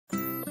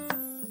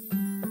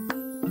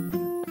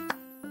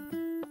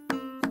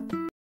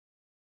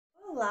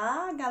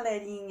Olá,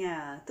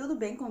 galerinha! Tudo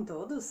bem com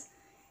todos?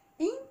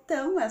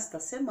 Então, esta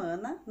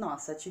semana,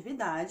 nossa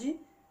atividade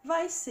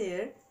vai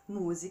ser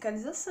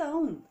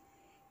musicalização.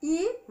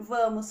 E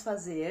vamos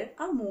fazer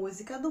a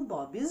música do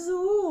Bob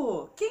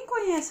Zoo. Quem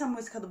conhece a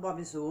música do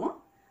Bob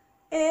Zoo?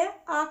 É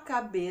a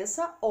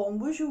cabeça,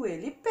 ombro,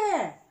 joelho e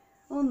pé.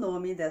 O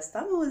nome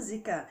desta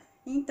música.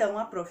 Então,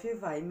 a prof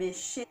vai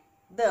mexer,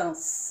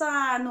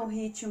 dançar no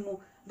ritmo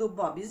do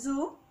Bob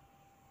Zoo.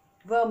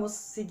 Vamos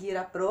seguir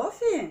a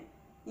prof?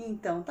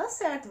 Então tá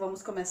certo,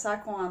 vamos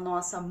começar com a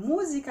nossa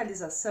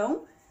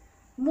musicalização.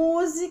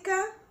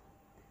 Música,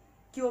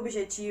 que o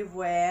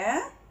objetivo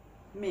é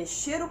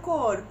mexer o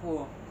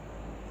corpo.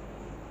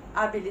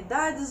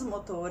 Habilidades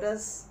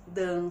motoras,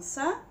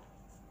 dança,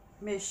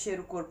 mexer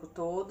o corpo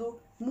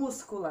todo,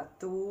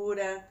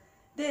 musculatura,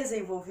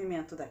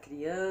 desenvolvimento da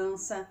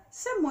criança.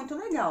 Isso é muito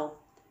legal.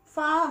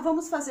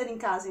 Vamos fazer em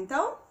casa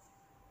então?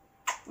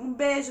 Um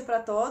beijo para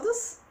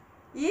todos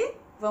e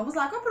vamos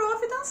lá com a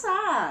prof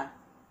dançar!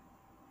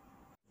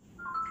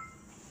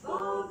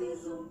 Bob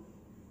Zoo.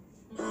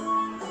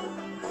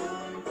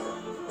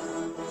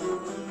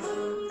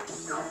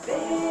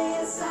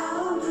 Cabeça,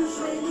 ombro,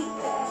 joelho e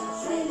pé,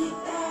 joelho e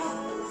pé.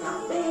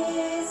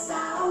 Cabeça,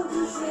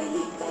 ombro, joelho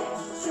e pé,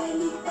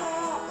 joelho e pé.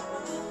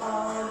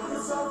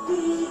 Olhos,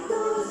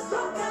 ouvidos,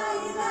 boca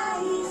e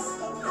nariz.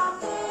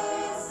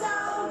 Cabeça,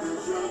 ombro,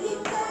 joelho e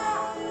pé.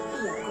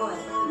 E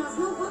agora nós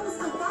não vamos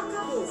cantar a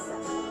cabeça.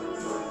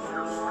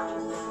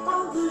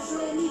 Ombro,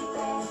 joelho e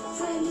pé,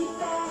 joelho e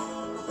pé.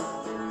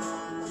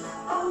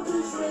 Ombro,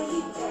 joelho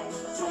e pé,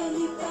 joelho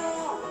e pé.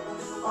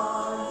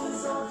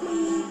 Olhos,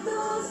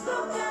 ouvidos,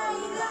 boca e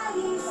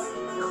nariz.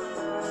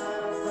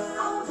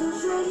 Ombro,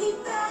 joelho e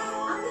pé.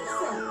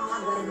 Atenção,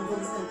 agora não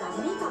vamos cantar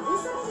nem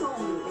cabeça nem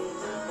ombro.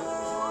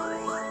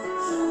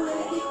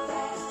 Joelho e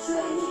pé,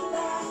 joelho e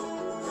pé.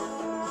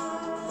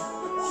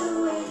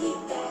 Joelho e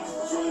pé,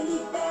 joelho e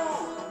pé.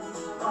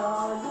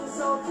 Olhos,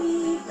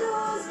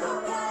 ouvidos,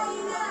 boca e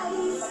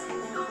nariz.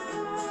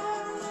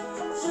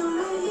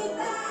 Joelho e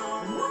pé.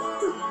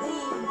 Muito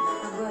bem!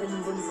 Agora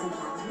não vamos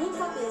cantar nem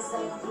cabeça,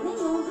 nem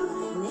ombro,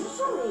 nem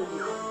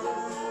joelho.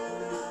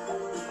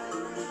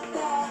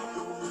 Pé,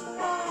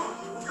 pé.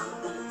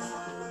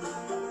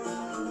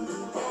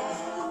 Pé,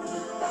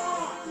 pé.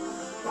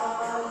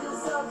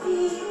 Olhos,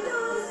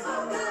 ouvidos,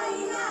 boca e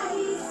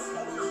nariz.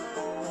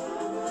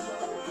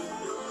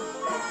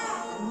 Pé.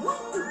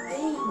 Muito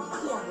bem!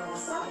 E agora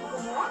sabe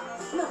como é?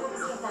 Não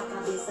vamos cantar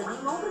cabeça, nem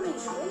ombro, nem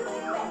joelho,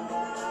 nem pé.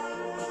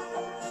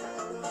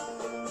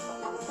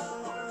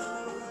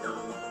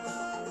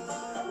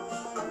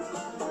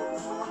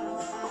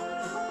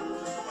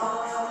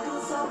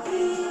 Olhos,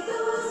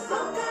 ouvidos,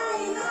 boca e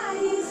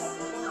nariz.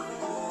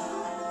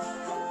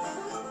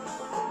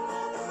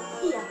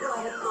 E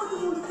agora todo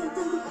mundo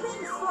cantando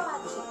bem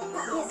forte.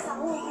 Cabeça,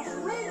 ombro,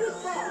 joelho e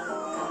pé.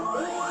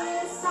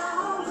 Cabeça,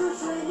 ombro,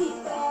 joelho e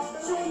pé,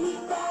 joelho e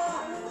pé.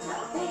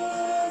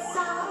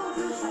 Cabeça,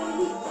 ombro,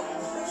 joelho e pé,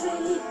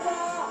 joelho e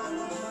pé.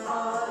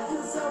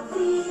 Olhos,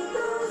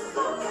 ouvidos,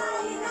 boca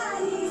e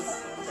nariz.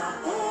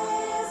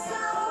 Cabeça,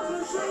 ombro,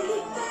 joelho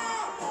e pé.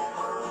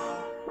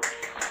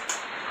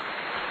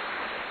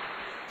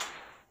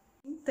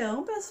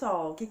 Então,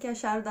 pessoal, o que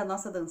acharam da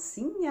nossa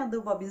dancinha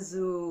do Bob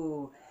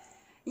Zoo?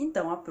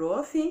 Então, a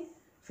prof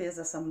fez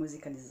essa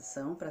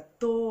musicalização para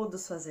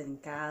todos fazerem em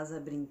casa,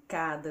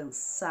 brincar,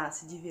 dançar,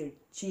 se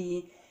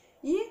divertir.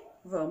 E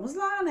vamos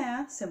lá,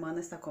 né? A semana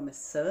está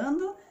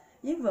começando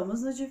e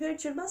vamos nos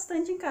divertir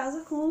bastante em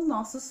casa com os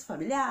nossos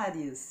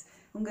familiares.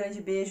 Um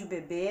grande beijo,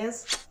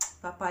 bebês,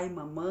 papai e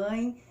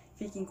mamãe.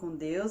 Fiquem com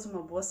Deus,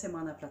 uma boa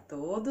semana para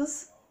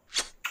todos.